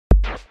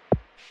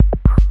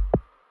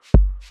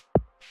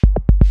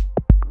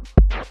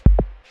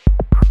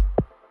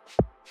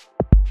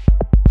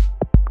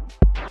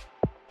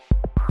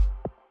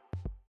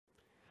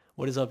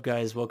What is up,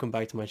 guys? Welcome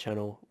back to my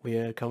channel. We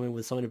are coming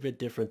with something a bit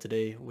different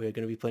today. We're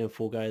going to be playing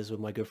Fall Guys with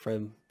my good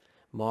friend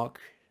Mark,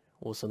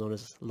 also known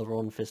as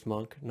LeRon Fist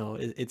Monk. No,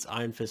 it's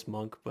Iron Fist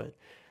Monk, but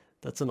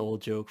that's an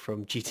old joke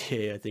from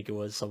GTA. I think it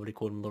was. Somebody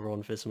called him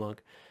LeRon Fist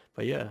Monk.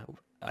 But yeah,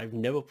 I've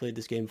never played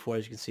this game before.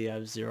 As you can see, I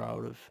have 0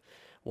 out of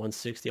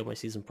 160 on my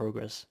season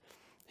progress.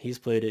 He's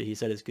played it. He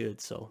said it's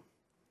good, so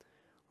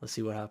let's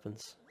see what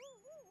happens.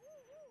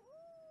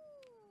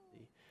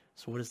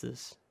 So what is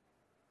this?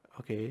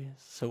 Okay,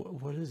 so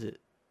what is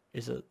it?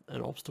 Is it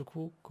an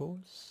obstacle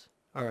course?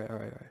 Alright.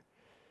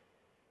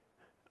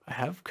 I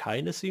have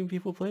kind of seen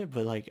people play it,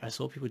 but like I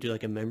saw people do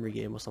like a memory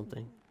game or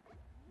something.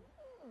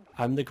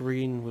 I'm the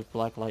green with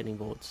black lightning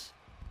bolts.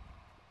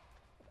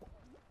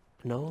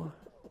 No?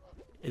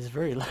 It's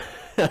very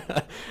Why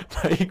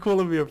are you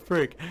calling me a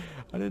prick?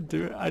 I didn't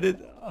do it. I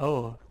didn't.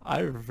 Oh,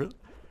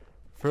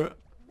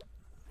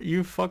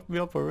 you fucked me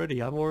up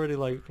already. I'm already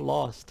like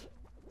lost.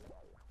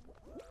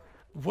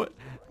 What?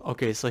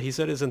 Okay, so he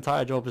said his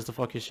entire job is to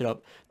fuck his shit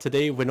up.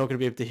 Today we're not going to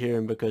be able to hear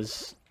him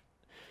because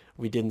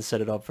we didn't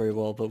set it up very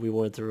well, but we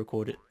wanted to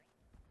record it.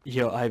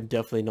 Yo, I'm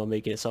definitely not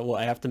making it. So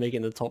what, I have to make it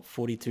in the top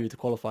 42 to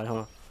qualify,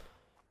 huh?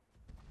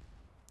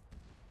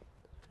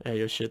 Yeah,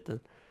 you're shit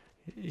then.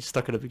 You're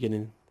stuck at the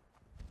beginning.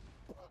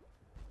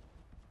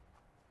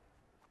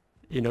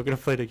 You're not going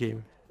to play the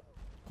game.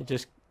 You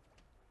just...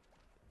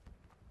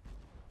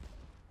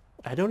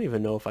 I don't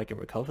even know if I can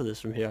recover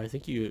this from here. I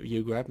think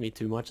you grabbed me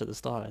too much at the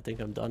start. I think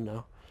I'm done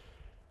now.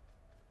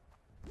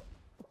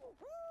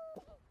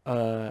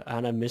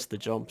 And I missed the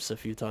jumps a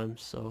few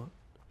times, so...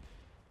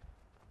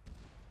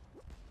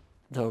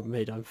 No,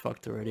 mate, I'm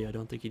fucked already. I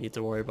don't think you need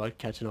to worry about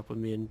catching up with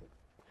me and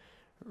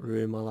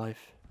ruin my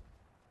life.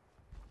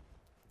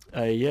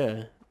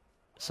 Yeah.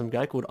 Some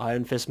guy called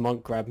Iron Fist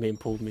Monk grabbed me and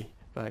pulled me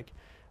back.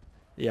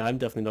 Yeah, I'm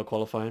definitely not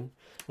qualifying.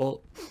 Well,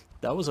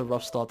 that was a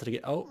rough start to the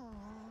game. Oh.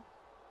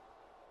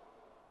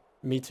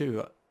 Me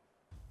too.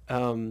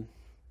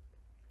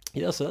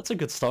 Yeah, so that's a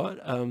good start.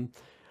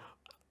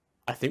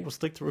 I think we'll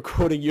stick to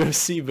recording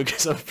UFC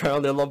because I'm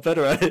apparently a lot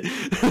better at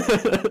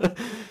it.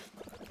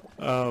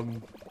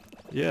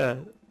 Yeah.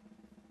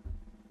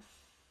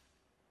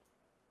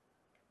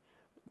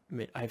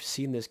 Mate, I've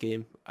seen this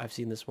game. I've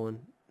seen this one.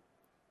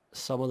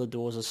 Some of the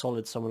doors are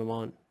solid, some of them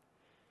aren't.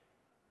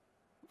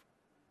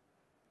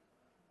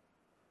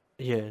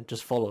 Yeah,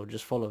 just follow.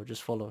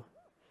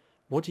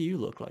 What do you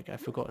look like? I've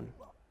forgotten.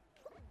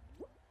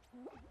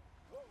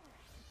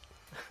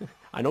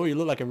 I know what you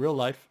look like in real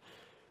life.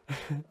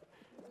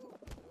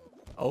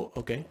 Oh,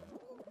 okay.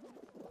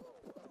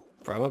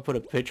 Bro, I'm gonna put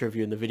a picture of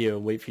you in the video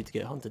and wait for you to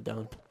get hunted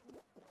down.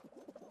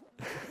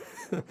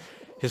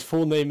 His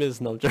full name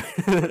is... No, I'm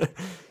joking.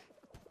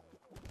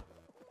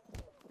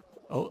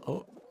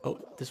 Oh,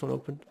 this one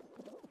opened.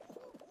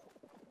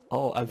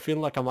 Oh, I'm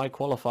feeling like I might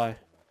qualify.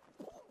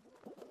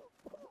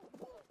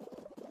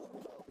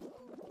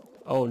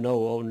 Oh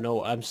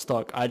no, I'm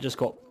stuck. I just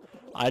got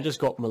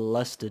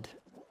molested.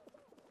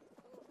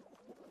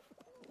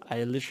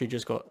 I literally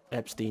just got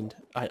Epsteined.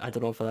 I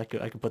don't know if I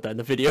could put that in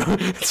the video.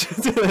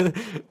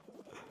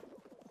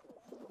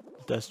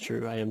 That's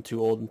true. I am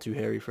too old and too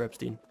hairy for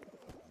Epstein.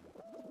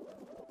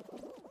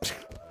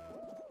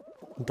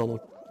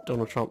 Donald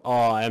Trump.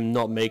 Oh, I am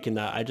not making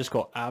that. I just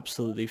got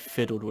absolutely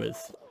fiddled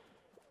with.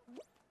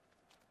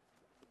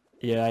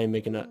 Yeah, I am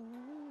making that.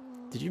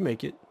 Did you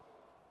make it?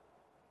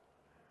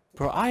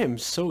 Bro, I am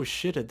so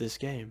shit at this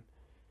game.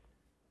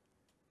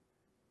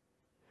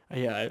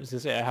 Yeah, I was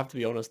gonna say, I have to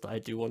be honest, I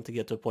do want to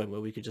get to a point where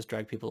we could just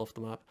drag people off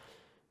the map.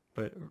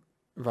 But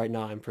right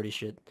now, I'm pretty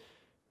shit.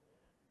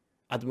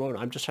 At the moment,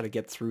 I'm just trying to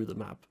get through the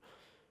map.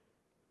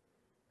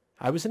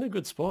 I was in a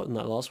good spot in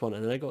that last one,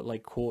 and then I got,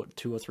 like, caught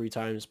 2 or 3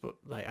 times, but,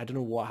 like, I don't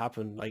know what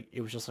happened. Like, it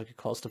was just, like, a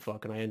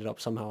clusterfuck, and I ended up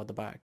somehow at the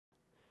back.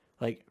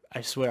 Like,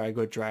 I swear I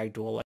got dragged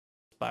or, like,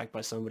 back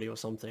by somebody or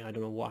something. I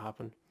don't know what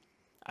happened.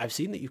 I've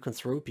seen that you can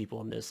throw people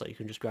on this, like, you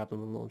can just grab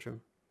them and launch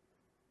them.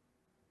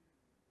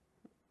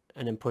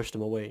 And then push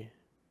them away.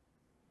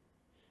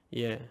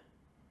 Yeah.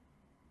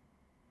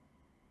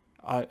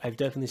 I've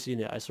definitely seen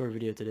it. I saw a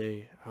video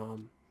today.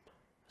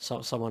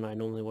 Someone I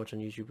normally watch on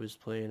YouTube was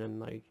playing, and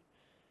like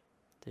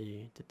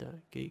they did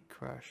that gate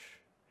crash.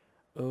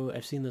 Oh,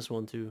 I've seen this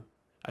one too.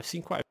 I've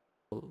seen quite a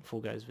few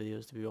Fall Guys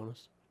videos, to be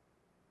honest.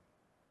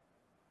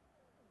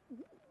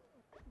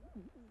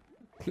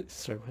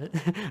 Sorry, what?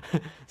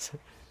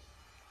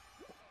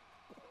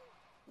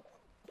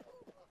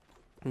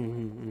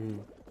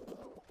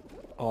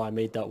 Oh, I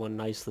made that one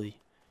nicely.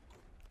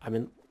 I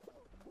mean,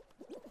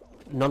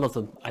 none of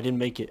them. I didn't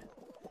make it.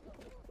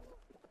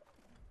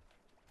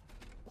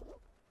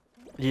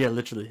 Yeah,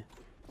 literally.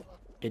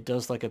 It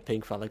does like a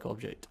pink phallic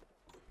object.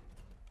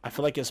 I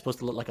feel like it's supposed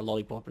to look like a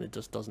lollipop and it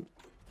just doesn't.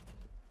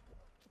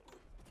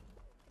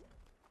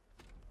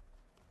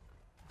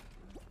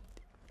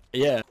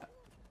 Yeah.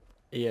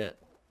 Yeah.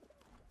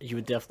 You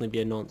would definitely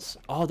be a nonce.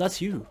 Oh,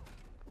 that's you.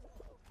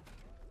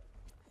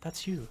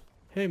 That's you.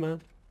 Hey,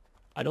 man.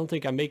 I don't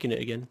think I'm making it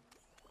again.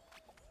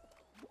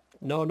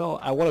 No,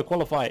 I want to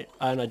qualify,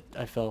 and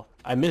I fell.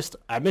 I missed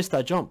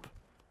that jump.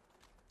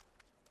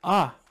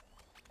 Ah!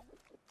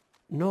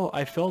 No,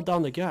 I fell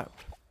down the gap.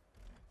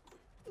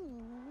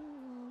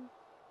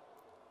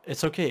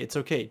 It's okay, it's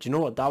okay. Do you know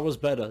what? That was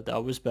better.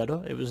 That was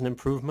better. It was an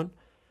improvement.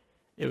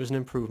 It was an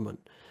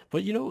improvement.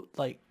 But you know,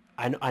 like,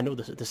 I know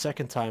the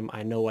second time,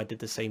 I know I did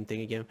the same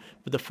thing again.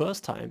 But the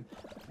first time,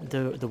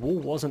 the wall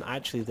wasn't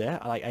actually there.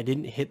 Like, I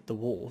didn't hit the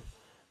wall.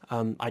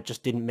 I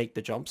just didn't make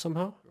the jump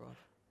somehow.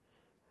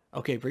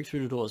 Okay, break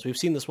through the doors. We've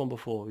seen this one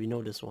before. We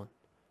know this one.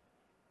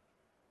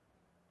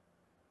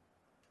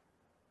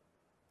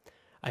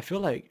 I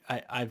feel like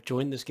I've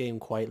joined this game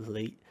quite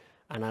late,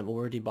 and I'm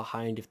already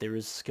behind if there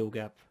is a skill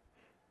gap.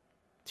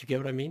 Do you get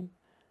what I mean?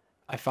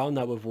 I found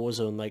that with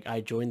Warzone, like,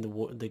 I joined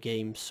the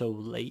game so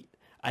late,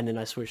 and then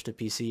I switched to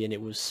PC, and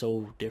it was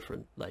so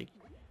different. Like,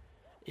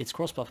 it's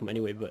cross-platform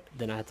anyway, but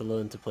then I had to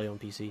learn to play on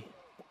PC.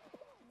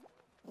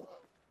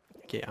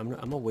 Okay, I'm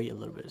gonna wait a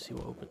little bit to see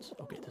what opens.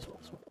 Okay, this one.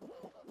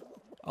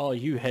 Oh,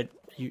 you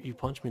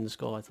punched me in the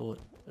skull, I thought.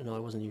 No,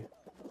 it wasn't you.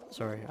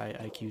 Sorry, I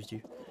accused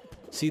you.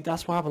 See,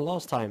 that's what happened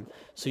last time.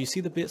 So you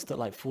see the bits that,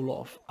 like, fall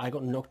off? I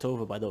got knocked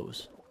over by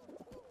those.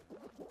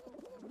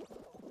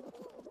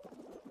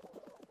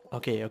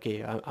 Okay,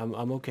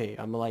 I'm okay.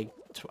 I'm like,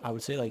 I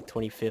would say like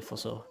 25th or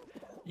so.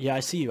 Yeah, I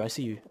see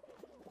you.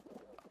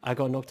 I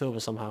got knocked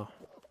over somehow.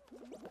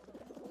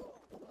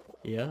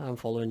 Yeah, I'm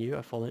following you.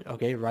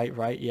 Okay,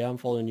 right. Yeah, I'm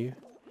following you.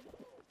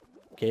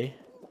 Okay.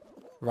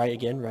 Right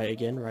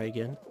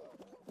again.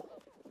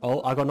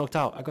 Oh, I got knocked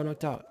out.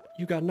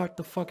 You got knocked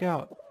the fuck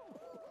out.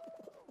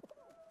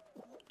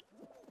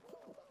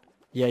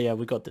 Yeah,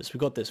 we got this. We're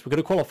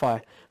gonna qualify.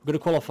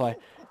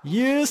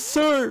 Yes,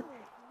 sir!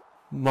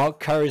 Mark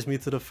carries me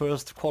to the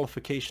first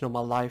qualification of my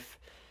life,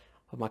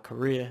 of my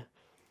career.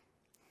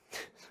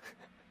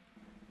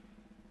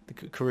 The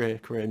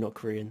career, not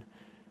Korean.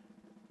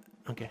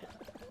 Okay.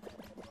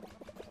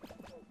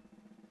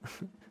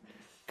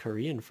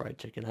 Korean fried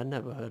chicken, I'd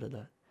never heard of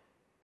that.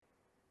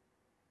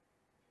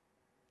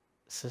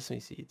 Sesame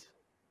seeds.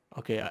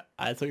 Okay,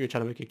 I thought you were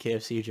trying to make a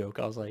KFC joke.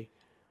 I was like,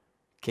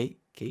 Gate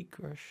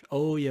Crush?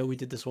 Oh yeah, we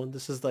did this one.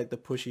 This is like the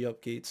pushy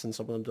up gates and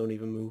some of them don't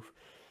even move.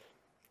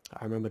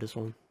 I remember this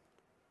one.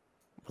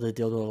 The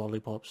dildo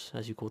lollipops,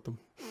 as you called them.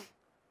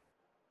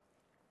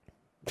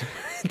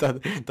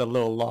 that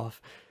little laugh.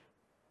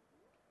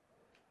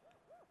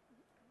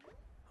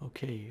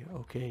 Okay.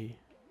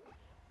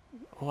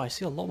 Oh, I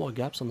see a lot more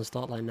gaps on the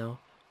start line now.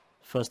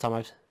 First time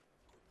I've...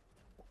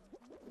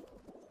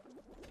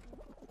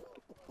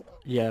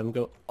 Yeah,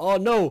 Oh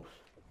no!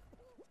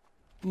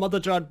 Mother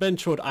Jar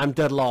Benchwood, I'm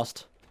dead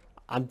last.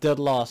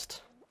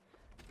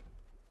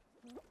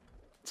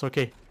 It's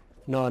okay.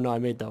 No, I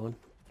made that one.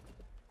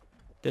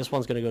 This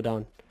one's gonna go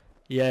down.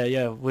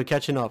 Yeah, we're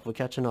catching up.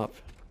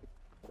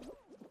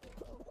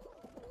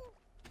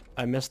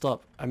 I messed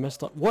up.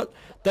 What?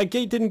 That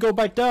gate didn't go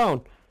back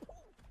down!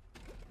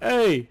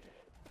 Hey!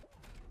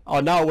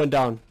 Oh, now it went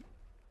down.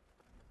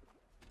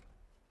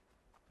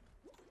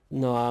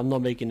 No, I'm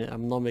not making it.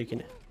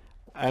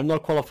 I'm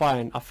not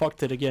qualifying. I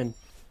fucked it again.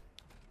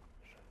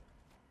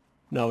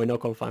 No, we're not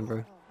qualifying,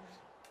 bro.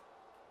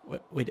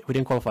 We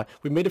didn't qualify.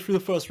 We made it through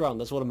the first round.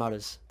 That's what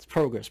matters. It's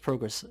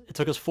progress. It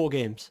took us 4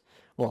 games.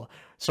 Well,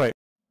 sorry.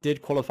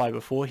 Did qualify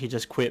before. He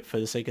just quit for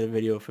the sake of the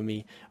video for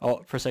me. Oh,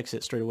 press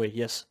exit straight away.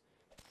 Yes.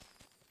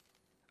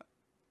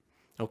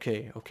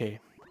 Okay.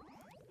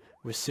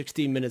 We're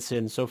 16 minutes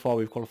in. So far,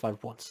 we've qualified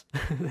once.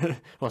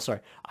 Well, sorry.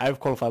 I've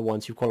qualified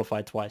once. You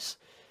qualified twice.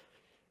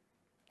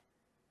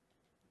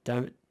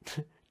 Damn it.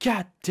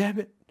 God damn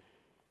it.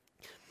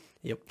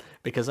 Yep,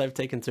 because I've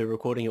taken to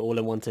recording it all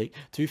in one take.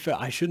 To be fair,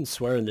 I shouldn't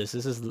swear in this.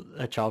 This is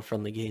a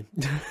child-friendly game.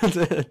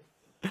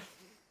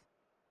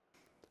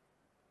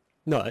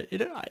 No,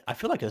 I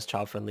feel like it's a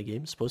child-friendly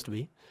game. It's supposed to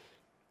be.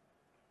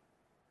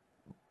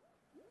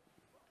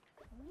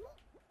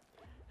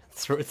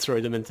 Throw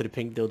them into the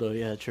pink dildo.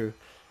 Yeah, true.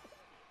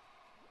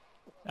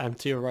 I'm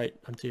to your right.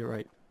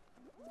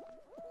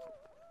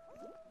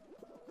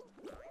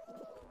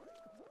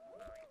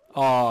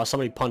 Oh,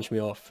 somebody punched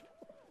me off.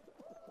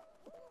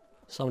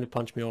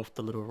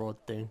 The little rod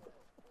thing.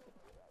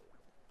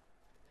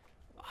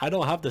 I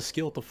don't have the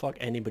skill to fuck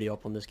anybody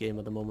up on this game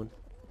at the moment.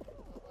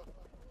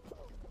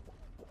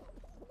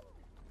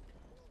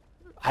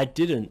 I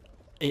didn't.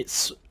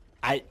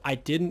 I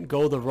didn't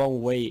go the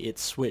wrong way. It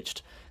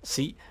switched.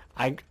 See,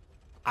 I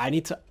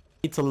need to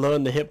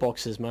learn the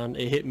hitboxes, man.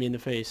 It hit me in the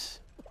face.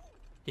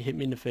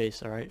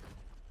 Alright.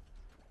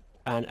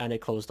 And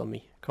it closed on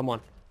me. Come on.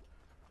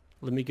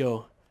 Let me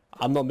go.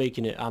 I'm not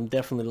making it. I'm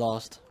definitely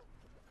lost.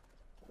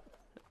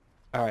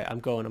 Alright, I'm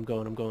going.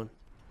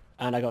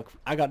 And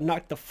I got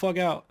knocked the fuck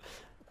out.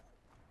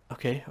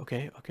 Okay.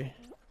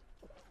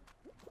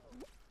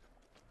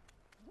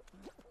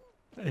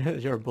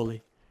 You're a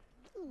bully.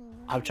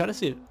 I'm trying to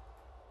see it.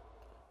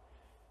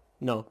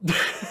 No.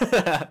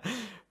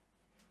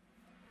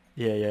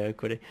 Yeah,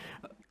 quitting.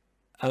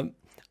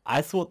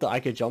 I thought that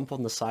I could jump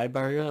on the side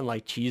barrier and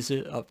like cheese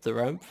it up the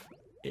ramp.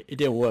 It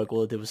didn't work.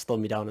 All it did was slow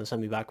me down and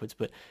send me backwards,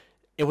 but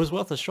it was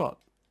worth a shot.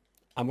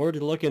 I'm already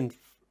looking...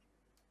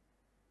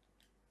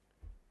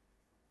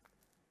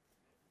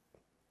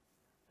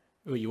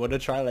 Ooh, you want to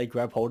try like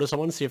grab hold of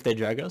someone, see if they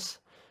drag us?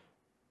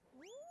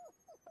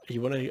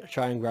 You want to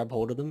try and grab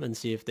hold of them and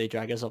see if they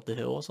drag us up the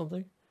hill or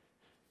something?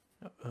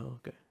 Oh,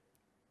 okay.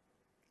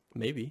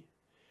 Maybe.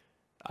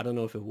 I don't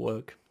know if it'll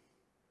work.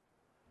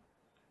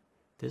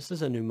 This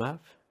is a new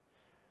map.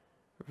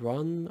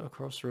 Run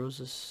across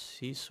Rose's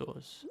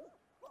seesaws.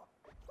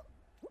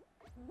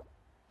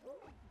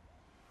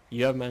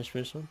 You have managed to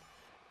finish one?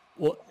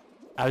 Well,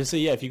 I would say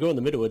yeah, if you go in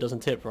the middle it doesn't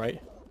tip, right?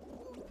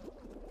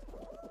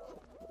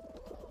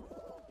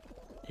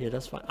 Yeah,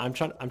 that's fine. I'm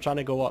trying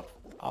to go up.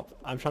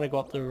 I'm trying to go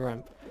up the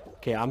ramp.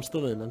 Okay, I'm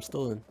still in.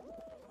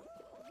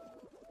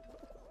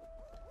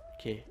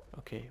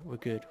 Okay, we're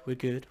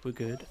good.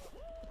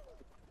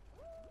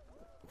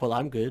 Well,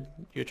 I'm good.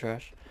 You're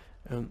trash.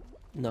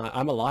 No,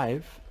 I'm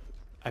alive.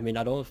 I mean,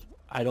 I don't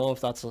know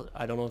if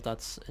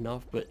that's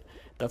enough, but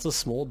that's a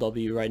small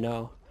W right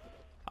now.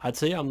 I'd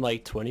say I'm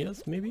like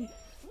 20th, maybe?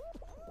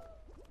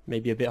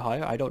 Maybe a bit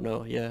higher? I don't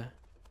know, yeah.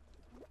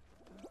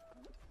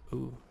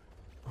 Ooh.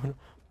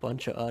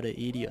 Bunch of other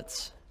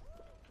idiots.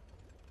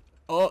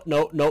 Oh,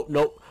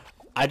 no.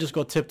 I just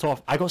got tipped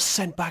off. I got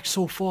sent back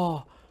so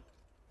far.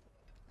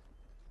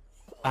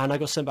 And I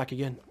got sent back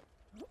again.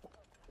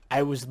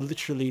 I was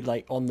literally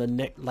like on the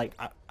neck, like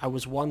I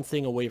was one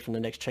thing away from the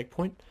next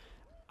checkpoint.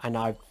 And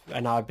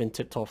I've been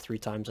tipped off 3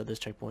 times at this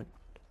checkpoint.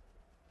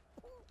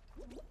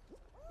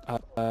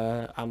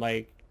 I'm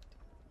like,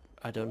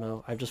 I don't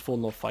know. I've just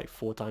fallen off like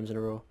 4 times in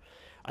a row.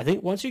 I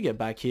think once you get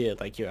back here,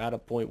 like you're at a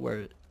point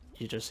where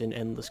you're just in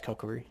endless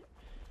cuckery.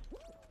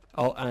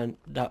 Oh, and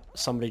that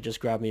somebody just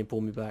grabbed me and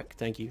pulled me back.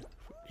 Thank you.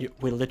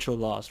 We're literally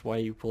lost. Why are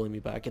you pulling me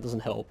back? It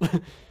doesn't help.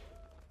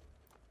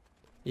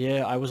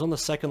 Yeah, I was on the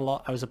second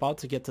last. I was about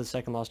to get to the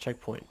second last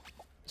checkpoint,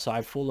 so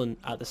I've fallen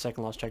at the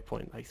second last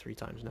checkpoint like 3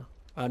 times now.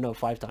 No,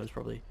 5 times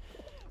probably.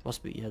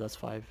 Must be. Yeah, that's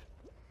 5.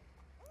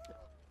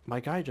 My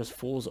guy just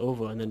falls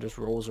over and then just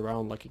rolls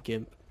around like a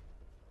gimp.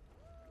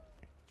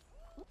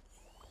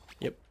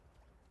 Yep.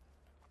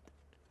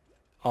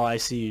 Oh, I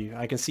see you.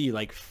 I can see you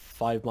like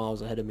 5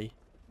 miles ahead of me.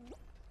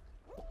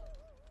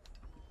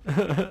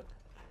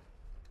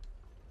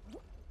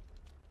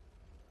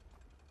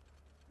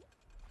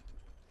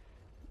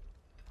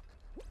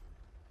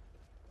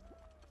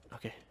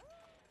 Okay.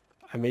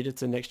 I made it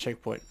to the next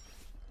checkpoint.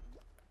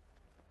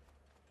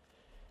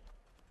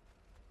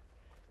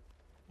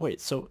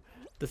 Wait, so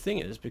the thing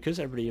is, because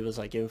everybody was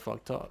like getting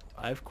fucked up,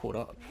 I've caught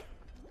up.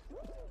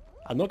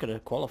 I'm not gonna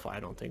qualify, I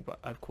don't think, but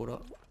I've caught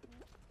up.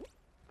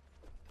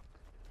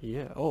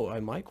 Yeah, oh, I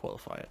might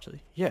qualify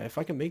actually. Yeah, if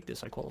I can make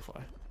this, I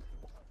qualify.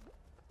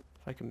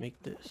 If I can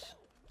make this.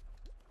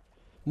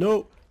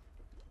 No!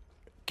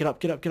 Get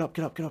up.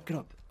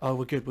 Oh,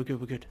 we're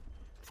good.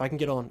 If I can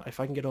get on, I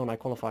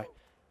qualify.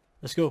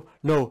 Let's go.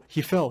 No,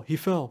 he fell.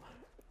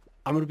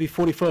 I'm gonna be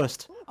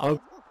 41st. I'm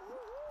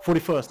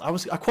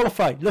 41st. I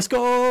qualified. Let's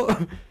go!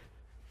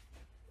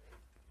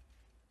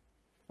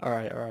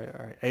 Alright.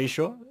 Are you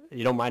sure?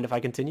 You don't mind if I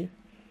continue?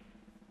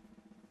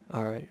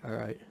 Alright.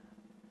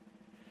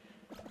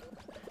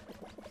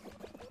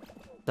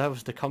 That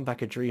was the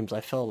comeback of dreams.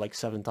 I fell like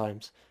 7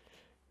 times.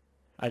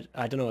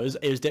 I don't know.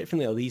 It was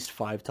definitely at least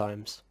 5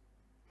 times.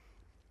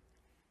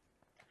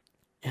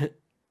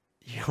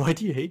 Why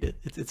do you hate it?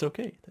 It's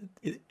okay.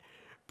 It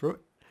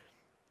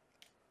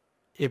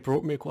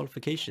brought me a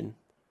qualification.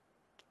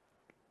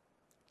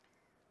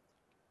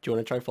 Do you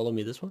want to try follow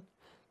me this one?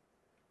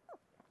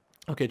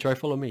 Okay, try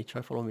follow me.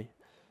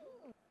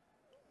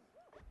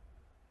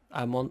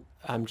 I'm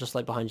just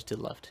like behind you to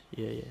the left.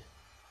 Yeah.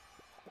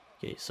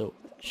 Okay, so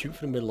shoot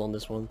for the middle on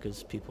this one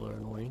because people are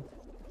annoying.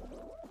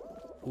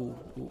 Ooh.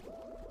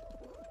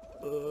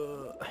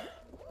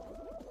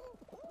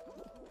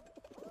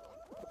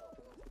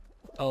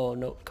 Oh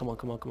no, come on.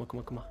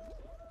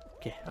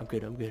 Okay, I'm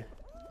good.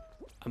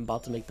 I'm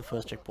about to make the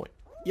first checkpoint.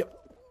 Yep,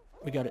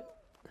 we got it.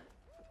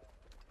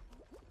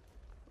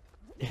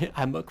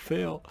 I muck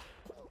fail.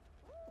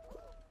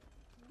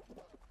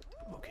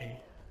 Okay.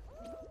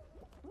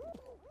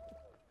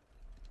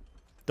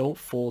 Don't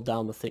fall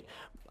down the thing.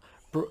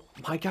 Bro,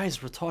 my guy's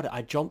retarded.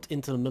 I jumped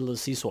into the middle of the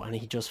seesaw and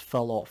he just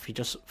fell off. He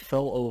just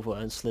fell over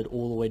and slid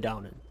all the way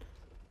down it.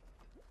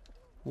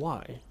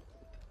 Why?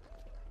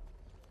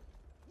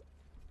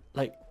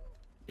 Like,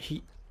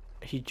 he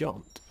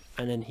jumped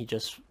and then he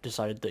just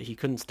decided that he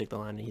couldn't stick the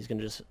landing. He's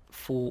gonna just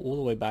fall all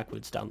the way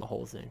backwards down the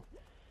whole thing.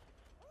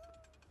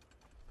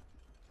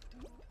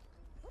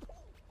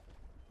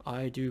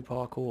 I do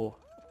parkour.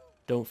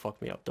 Don't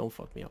fuck me up. Come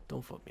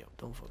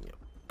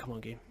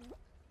on, game.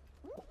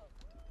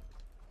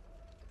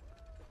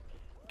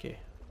 Okay.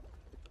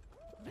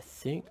 I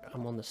think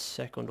I'm on the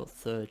 2nd or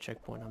 3rd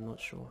checkpoint. I'm not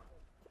sure.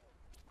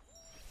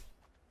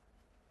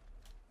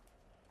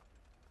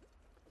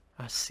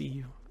 I see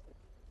you.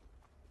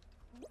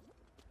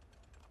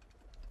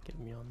 Get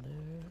me on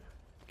there.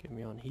 Get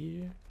me on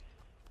here.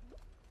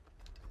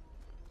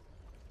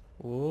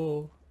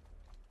 Whoa.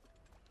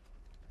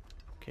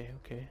 Okay.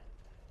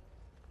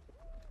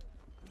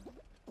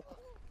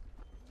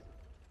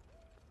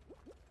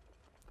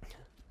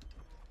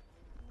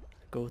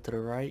 Go to the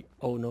right.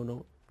 Oh,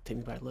 no. Take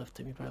me by left.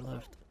 Take me by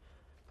left.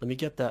 Let me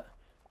get that.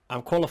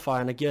 I'm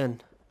qualifying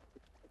again.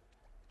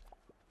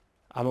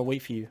 I'm gonna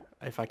wait for you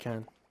if I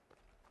can.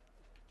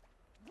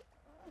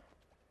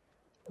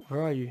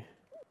 Where are you?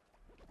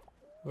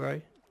 Where are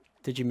you?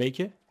 Did you make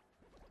it?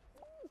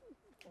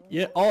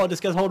 Yeah. Oh, this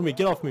guy's holding me.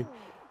 Get off me.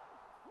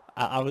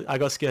 I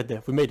got scared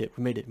there. We made it.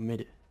 We made it. We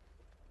made it.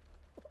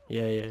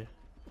 Yeah, yeah.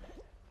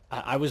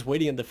 I was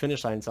waiting at the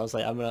finish line, so I was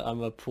like, I'm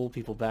gonna pull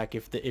people back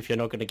if you're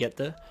not gonna get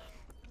there.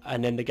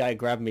 And then the guy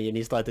grabbed me and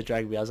he started to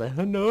drag me. I was like,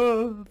 oh,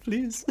 no,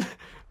 please,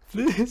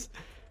 please.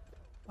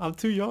 I'm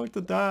too young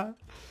to die.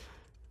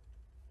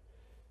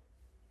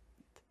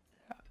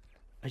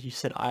 You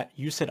said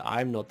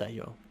I'm not that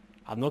young.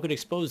 I'm not gonna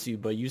expose you,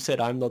 but you said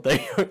I'm not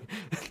that young.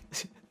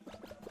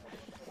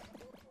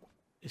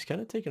 It's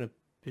kind of taking a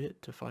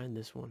bit to find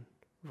this one.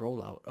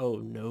 Rollout. Oh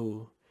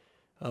no.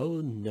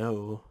 Oh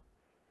no.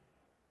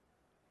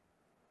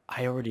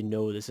 I already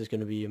know this is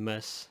gonna be a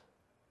mess.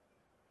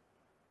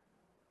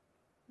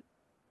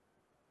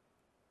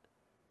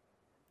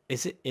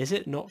 Is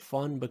it not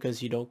fun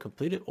because you don't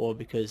complete it, or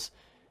because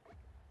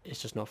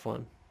it's just not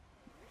fun?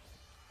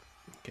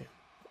 Okay.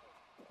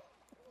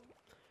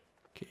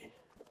 Okay.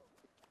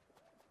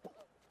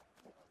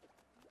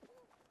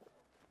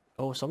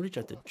 Oh, somebody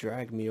tried to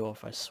drag me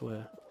off, I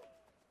swear.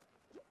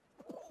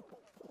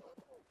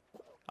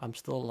 I'm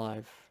still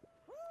alive.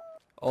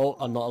 Oh,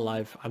 I'm not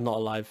alive. I'm not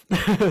alive.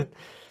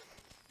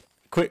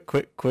 Quit.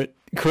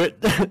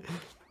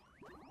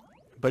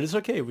 But it's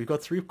okay. We've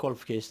got 3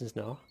 qualifications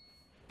now.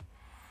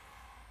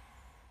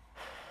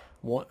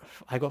 What?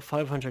 I got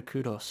 500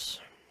 kudos.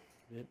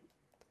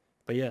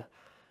 But yeah,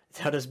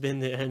 that has been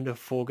the end of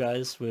Fall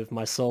Guys with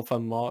myself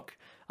and Mark.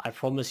 I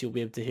promise you'll be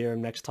able to hear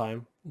him next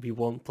time. We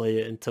won't play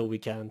it until we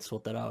can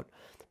sort that out.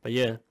 But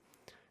yeah,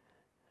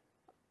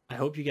 I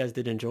hope you guys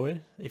did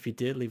enjoy. If you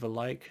did, leave a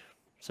like,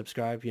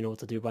 subscribe, you know what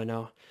to do by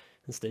now,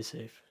 and stay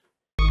safe.